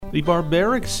The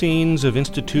barbaric scenes of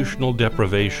institutional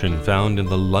deprivation found in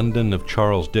the London of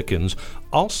Charles Dickens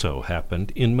also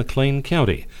happened in McLean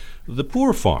County. The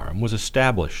Poor Farm was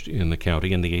established in the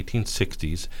county in the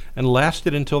 1860s and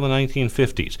lasted until the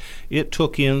 1950s. It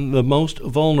took in the most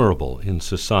vulnerable in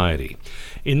society.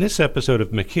 In this episode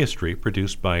of McHistory,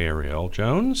 produced by Ariel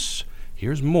Jones,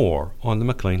 here's more on the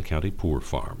McLean County Poor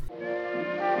Farm.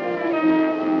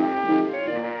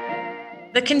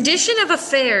 The condition of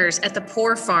affairs at the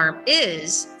Poor Farm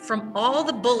is, from all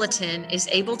the bulletin is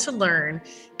able to learn,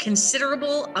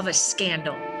 considerable of a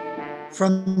scandal.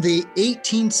 From the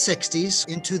 1860s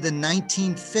into the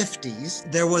 1950s,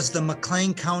 there was the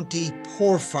McLean County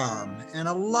Poor Farm, and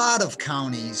a lot of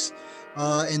counties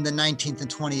in the 19th and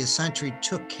 20th century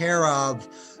took care of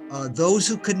those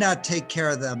who could not take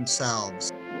care of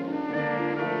themselves.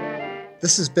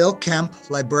 This is Bill Kemp,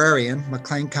 librarian,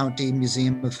 McLean County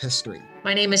Museum of History.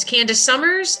 My name is Candace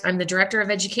Summers. I'm the Director of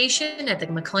Education at the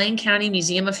McLean County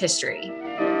Museum of History.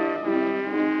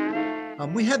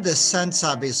 We had this sense,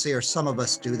 obviously, or some of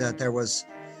us do, that there was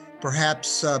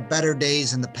perhaps better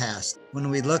days in the past.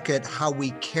 When we look at how we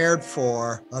cared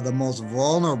for the most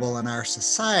vulnerable in our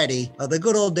society, the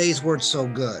good old days weren't so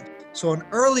good. So an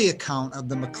early account of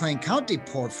the McLean County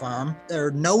Poor Farm,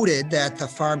 they're noted that the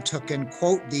farm took in,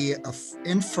 quote, the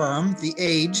infirm, the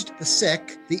aged, the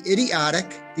sick, the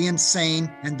idiotic, the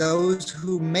insane, and those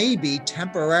who may be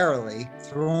temporarily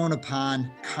thrown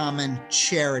upon common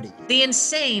charity. The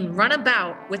insane run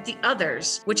about with the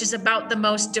others, which is about the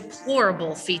most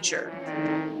deplorable feature.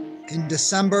 In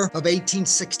December of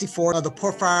 1864, the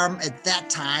Poor Farm at that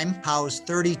time housed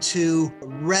 32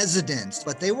 residents,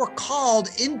 but they were called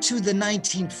into the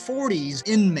 1940s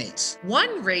inmates.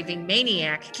 One raving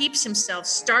maniac keeps himself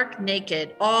stark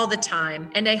naked all the time,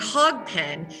 and a hog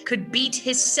pen could beat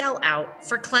his cell out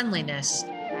for cleanliness.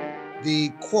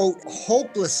 The, quote,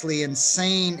 hopelessly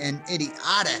insane and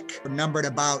idiotic numbered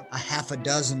about a half a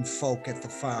dozen folk at the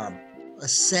farm.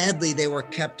 Sadly, they were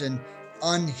kept in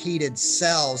unheated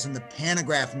cells, and the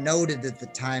Pantograph noted at the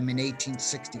time in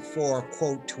 1864,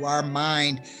 quote, "To our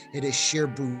mind, it is sheer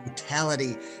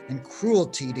brutality and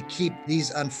cruelty to keep these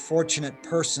unfortunate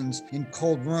persons in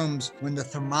cold rooms when the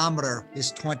thermometer is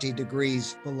 20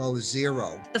 degrees below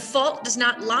zero." The fault does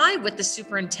not lie with the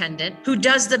superintendent, who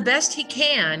does the best he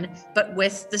can, but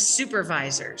with the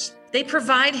supervisors. They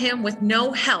provide him with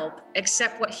no help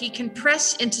except what he can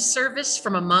press into service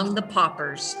from among the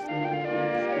paupers.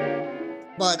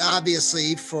 But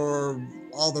obviously, for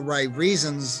all the right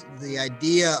reasons, the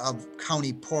idea of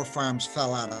county poor farms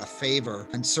fell out of favor.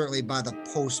 And certainly by the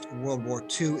post-World War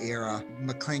II era,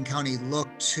 McLean County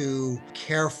looked to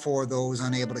care for those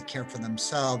unable to care for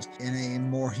themselves in a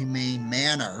more humane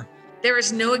manner. There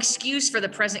is no excuse for the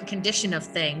present condition of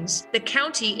things. The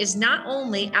county is not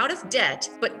only out of debt,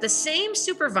 but the same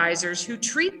supervisors who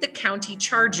treat the county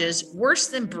charges worse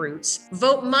than brutes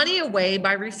vote money away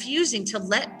by refusing to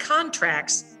let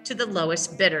contracts to the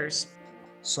lowest bidders.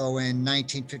 So in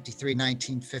 1953,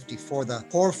 1954, the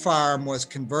Poor Farm was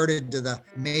converted to the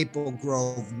Maple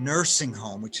Grove Nursing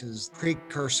Home, which is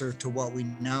precursor to what we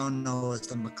now know as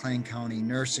the McLean County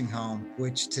Nursing Home,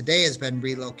 which today has been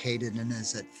relocated and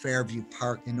is at Fairview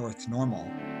Park in North Normal.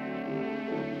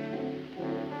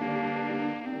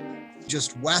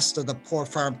 Just west of the Poor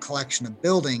Farm collection of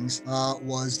buildings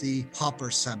was the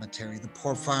Pauper Cemetery, the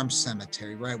Poor Farm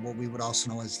Cemetery, right? What we would also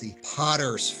know as the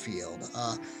Potter's Field.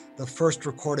 The first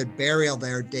recorded burial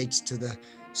there dates to the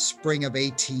spring of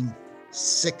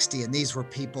 1860, and these were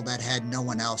people that had no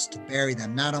one else to bury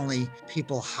them. Not only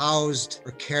people housed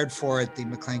or cared for at the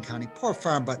McLean County Poor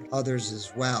Farm, but others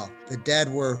as well. The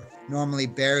dead were normally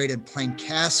buried in plain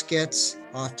caskets,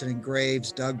 often in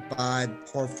graves dug by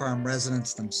the Poor Farm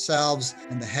residents themselves,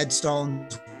 and the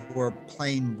headstones were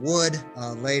plain wood,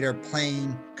 later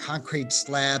plain concrete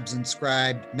slabs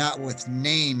inscribed not with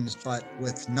names, but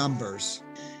with numbers.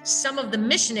 Some of the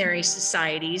missionary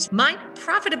societies might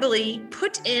profitably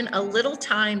put in a little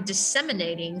time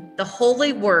disseminating the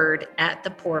holy word at the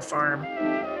Poor Farm.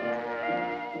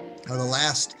 The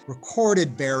last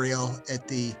recorded burial at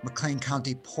the McLean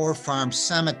County Poor Farm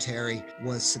Cemetery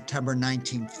was September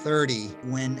 1930,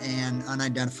 when an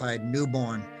unidentified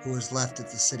newborn who was left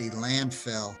at the city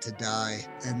landfill to die.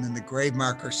 And then the grave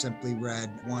marker simply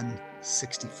read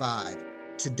 165.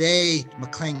 Today,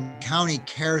 McLean County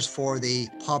cares for the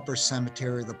Pauper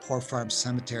Cemetery, the Poor Farm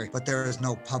Cemetery, but there is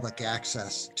no public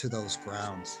access to those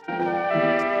grounds.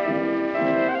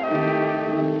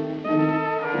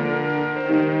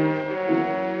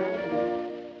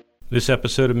 This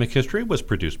episode of McHistory was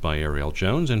produced by Ariel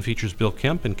Jones and features Bill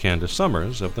Kemp and Candace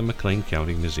Summers of the McLean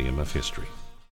County Museum of History.